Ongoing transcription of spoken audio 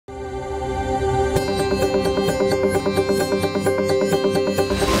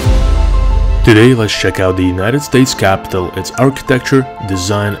Today let's check out the United States Capitol, its architecture,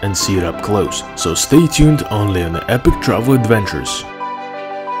 design and see it up close, so stay tuned only on the Epic Travel Adventures.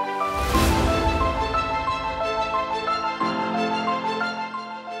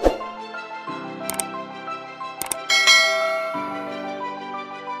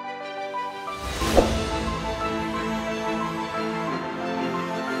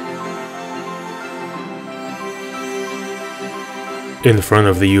 In front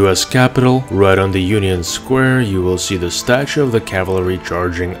of the US Capitol, right on the Union Square, you will see the statue of the Cavalry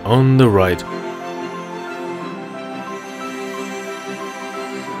charging on the right.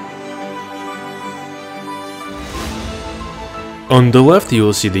 On the left you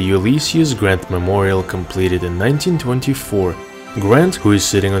will see the Ulysses Grant Memorial, completed in 1924. Grant, who is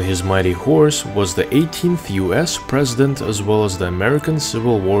sitting on his mighty horse, was the 18th US President as well as the American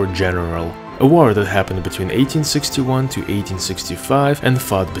Civil War General, a war that happened between 1861 to 1865 and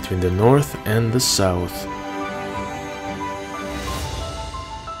fought between the North and the South.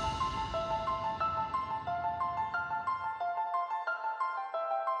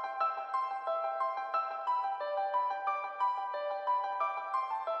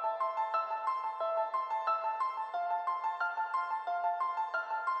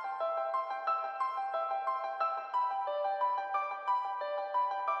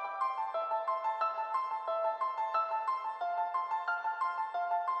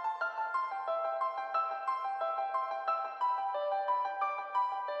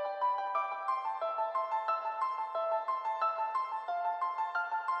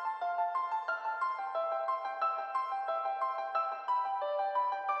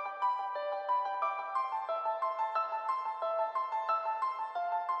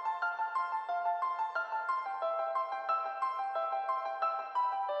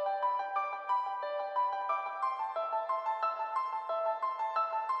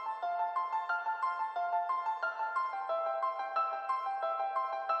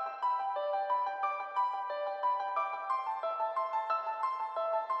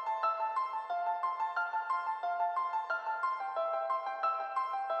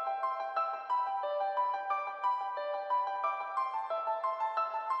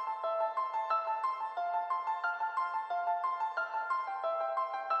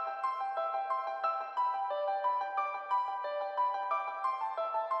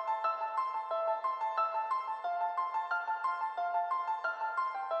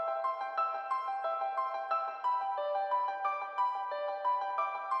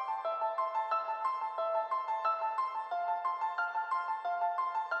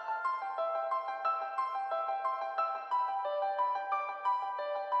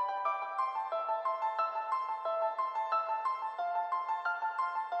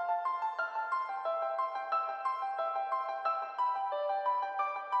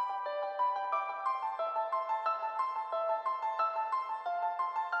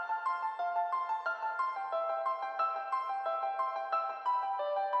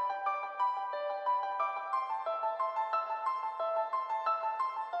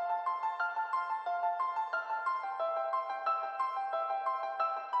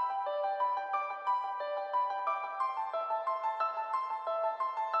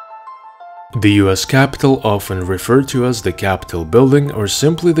 The US Capitol, often referred to as the Capitol Building or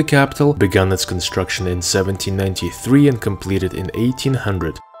simply the Capitol, began its construction in 1793 and completed in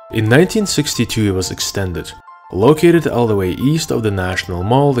 1800. In 1962 it was extended. Located all the way east of the National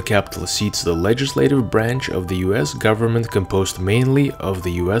Mall, the Capitol seats the legislative branch of the US government, composed mainly of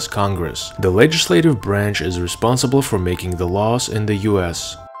the US Congress. The legislative branch is responsible for making the laws in the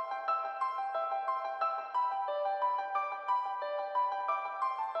US.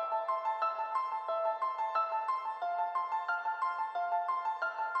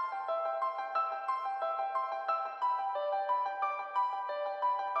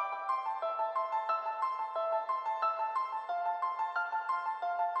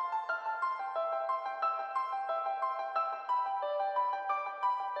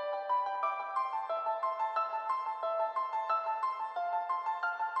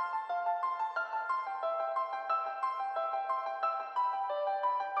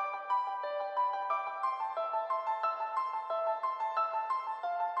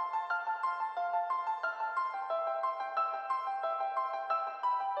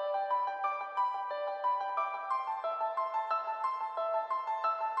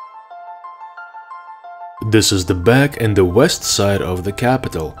 This is the back and the west side of the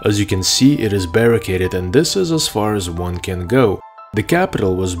Capitol. As you can see, it is barricaded and this is as far as one can go. The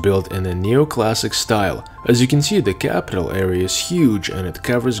Capitol was built in a neoclassic style. As you can see, the Capitol area is huge and it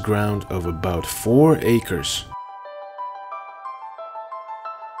covers ground of about 4 acres.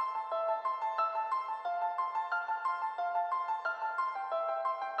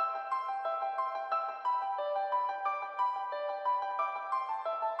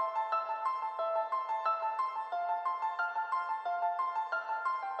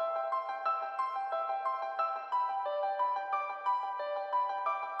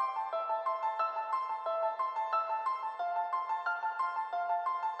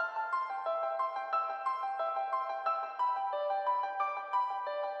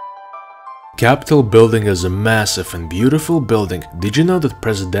 Capitol building is a massive and beautiful building. Did you know that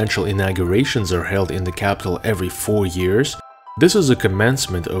presidential inaugurations are held in the Capitol every 4 years? This is a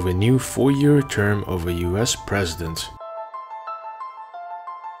commencement of a new 4-year term of a US president.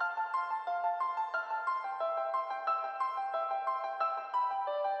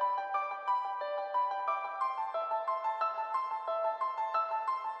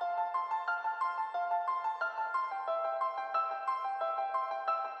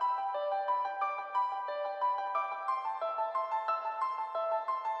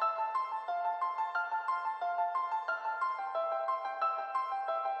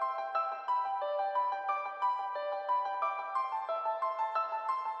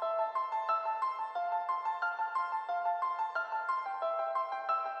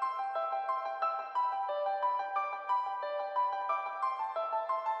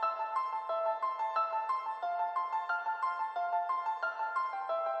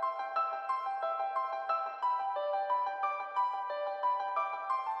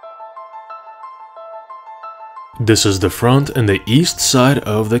 This is the front and the east side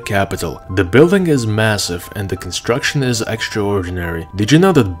of the Capitol. The building is massive and the construction is extraordinary. Did you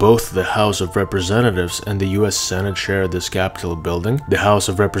know that both the House of Representatives and the US Senate share this Capitol building? The House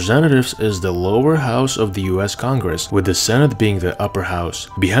of Representatives is the lower house of the US Congress, with the Senate being the upper house.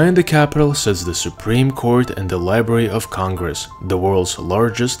 Behind the Capitol sits the Supreme Court and the Library of Congress, the world's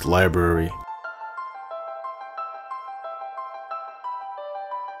largest library.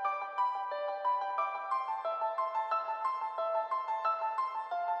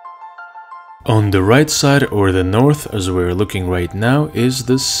 On the right side or the north, as we're looking right now, is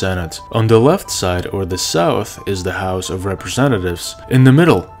the Senate. On the left side or the south is the House of Representatives. In the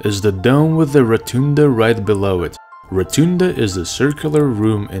middle is the dome with the rotunda right below it. Rotunda is the circular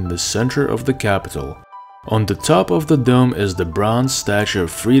room in the center of the Capitol. On the top of the dome is the bronze Statue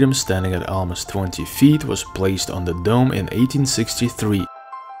of Freedom standing at almost 20 feet, was placed on the dome in 1863.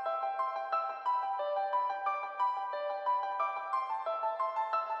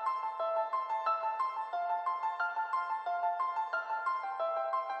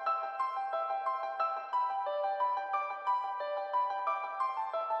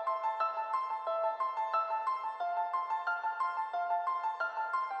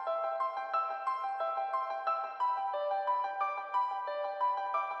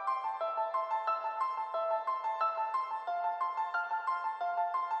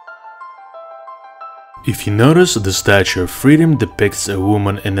 If you notice, the Statue of Freedom depicts a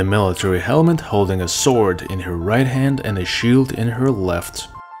woman in a military helmet holding a sword in her right hand and a shield in her left.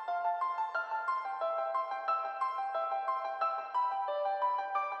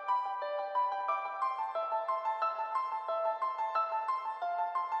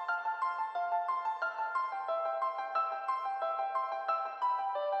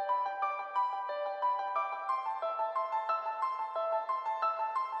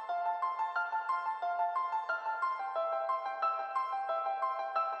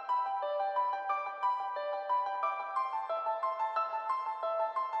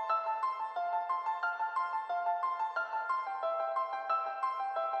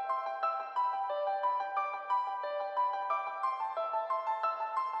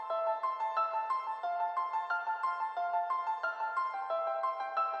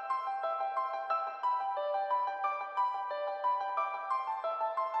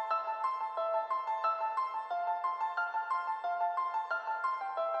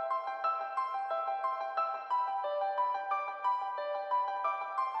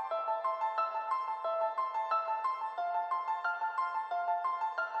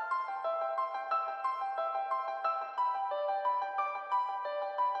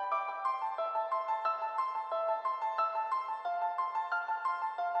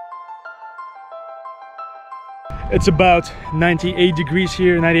 It's about 98 degrees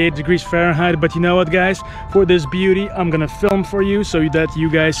here, 98 degrees Fahrenheit, but you know what, guys? For this beauty, I'm gonna film for you so that you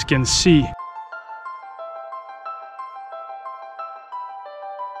guys can see.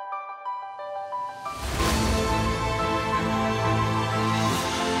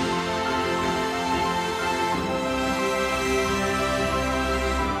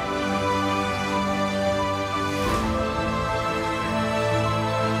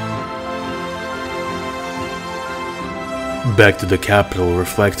 Back to the Capitol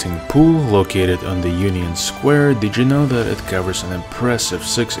reflecting pool located on the Union Square. Did you know that it covers an impressive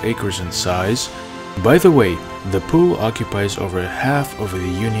 6 acres in size? By the way, the pool occupies over half of the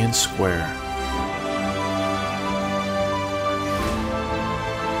Union Square.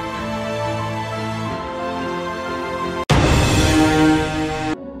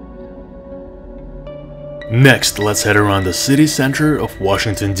 Next, let's head around the city center of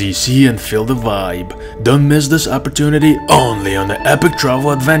Washington D.C. and feel the vibe. Don't miss this opportunity only on the Epic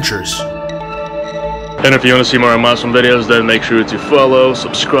Travel Adventures. And if you want to see more awesome videos, then make sure to follow,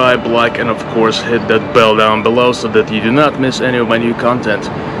 subscribe, like, and of course hit that bell down below so that you do not miss any of my new content.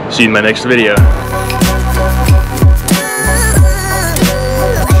 See you in my next video.